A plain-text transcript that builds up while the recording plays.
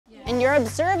and you're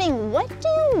observing, what do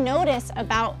you notice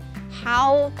about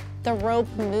how the rope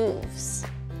moves?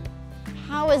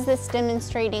 How is this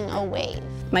demonstrating a wave?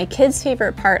 My kids'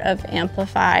 favorite part of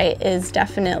Amplify is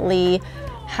definitely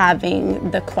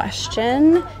having the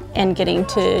question and getting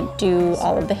to do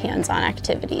all of the hands-on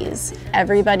activities.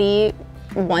 Everybody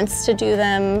wants to do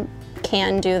them,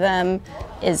 can do them,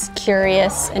 is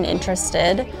curious and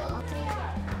interested.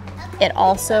 It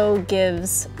also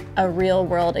gives a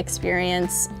real-world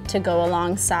experience to go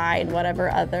alongside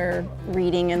whatever other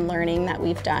reading and learning that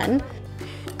we've done.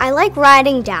 I like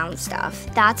writing down stuff.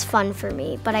 That's fun for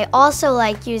me. But I also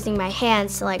like using my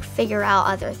hands to figure out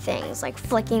other things, like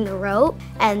flicking the rope,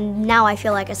 and now I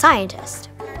feel like a scientist.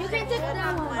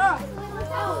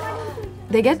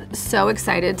 They get so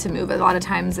excited to move. A lot of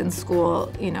times in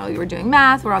school, we're doing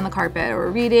math, we're on the carpet, or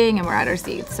we're reading, and we're at our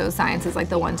seats. So science is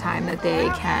the one time that they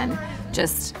can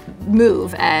just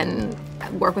move and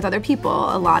work with other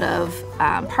people. A lot of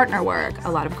partner work,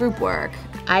 a lot of group work.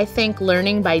 I think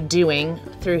learning by doing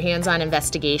through hands-on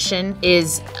investigation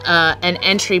is an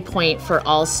entry point for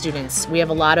all students. We have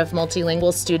a lot of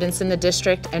multilingual students in the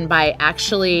district, and by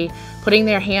actually putting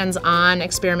their hands on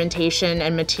experimentation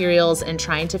and materials and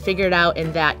trying to figure it out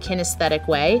in that kinesthetic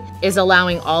way is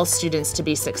allowing all students to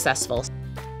be successful.